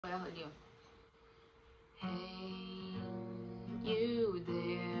you. Hey, you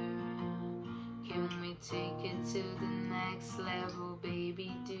there? Can we take it to the next level,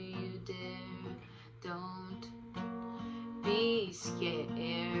 baby? Do you dare? Don't be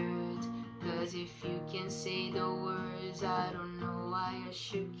scared, 'cause if you can say the words, I don't know why I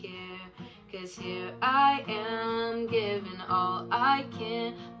should care. 'Cause here I am, giving all I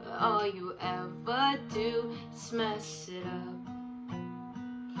can, but all you ever do is mess it up.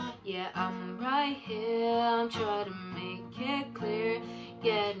 Yeah, I'm right here, I'm trying to make it clear.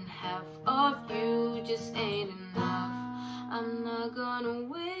 Getting half of you just ain't enough. I'm not gonna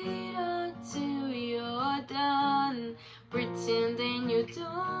wait until you're done pretending you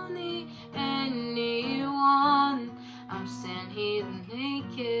don't need anyone. I'm standing here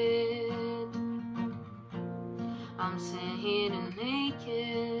naked. I'm standing here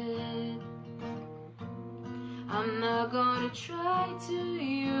naked. I'm not gonna try to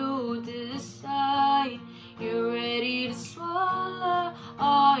you decide. You're ready to swallow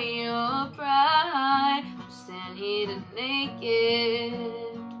all your pride. I'm standing here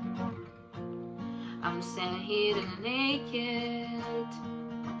naked. I'm standing here naked.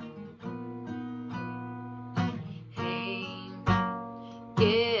 Hey,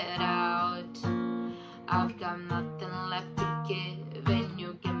 get out. I've got nothing left to give, and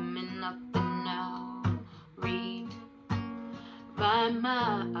you give me nothing now. Read my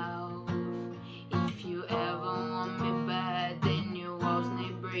mouth. If you ever want me bad, then your walls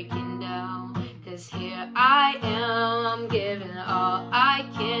need breaking down. 'Cause here I am, I'm giving all I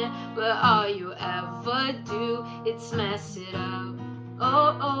can, but all you ever do is mess it up.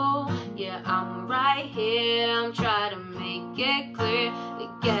 Oh, oh, yeah, I'm right here, I'm trying to make it clear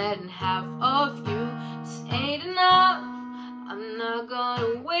that getting half of you just ain't enough. I'm not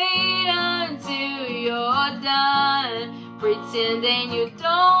gonna wait until you're done pretending you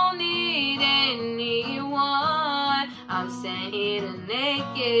don't need anyone. I'm standing here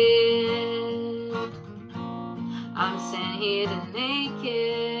naked. I'm standing here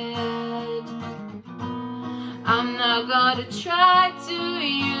naked. I'm not gonna try to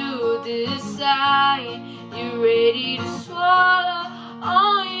you decide. You ready to swallow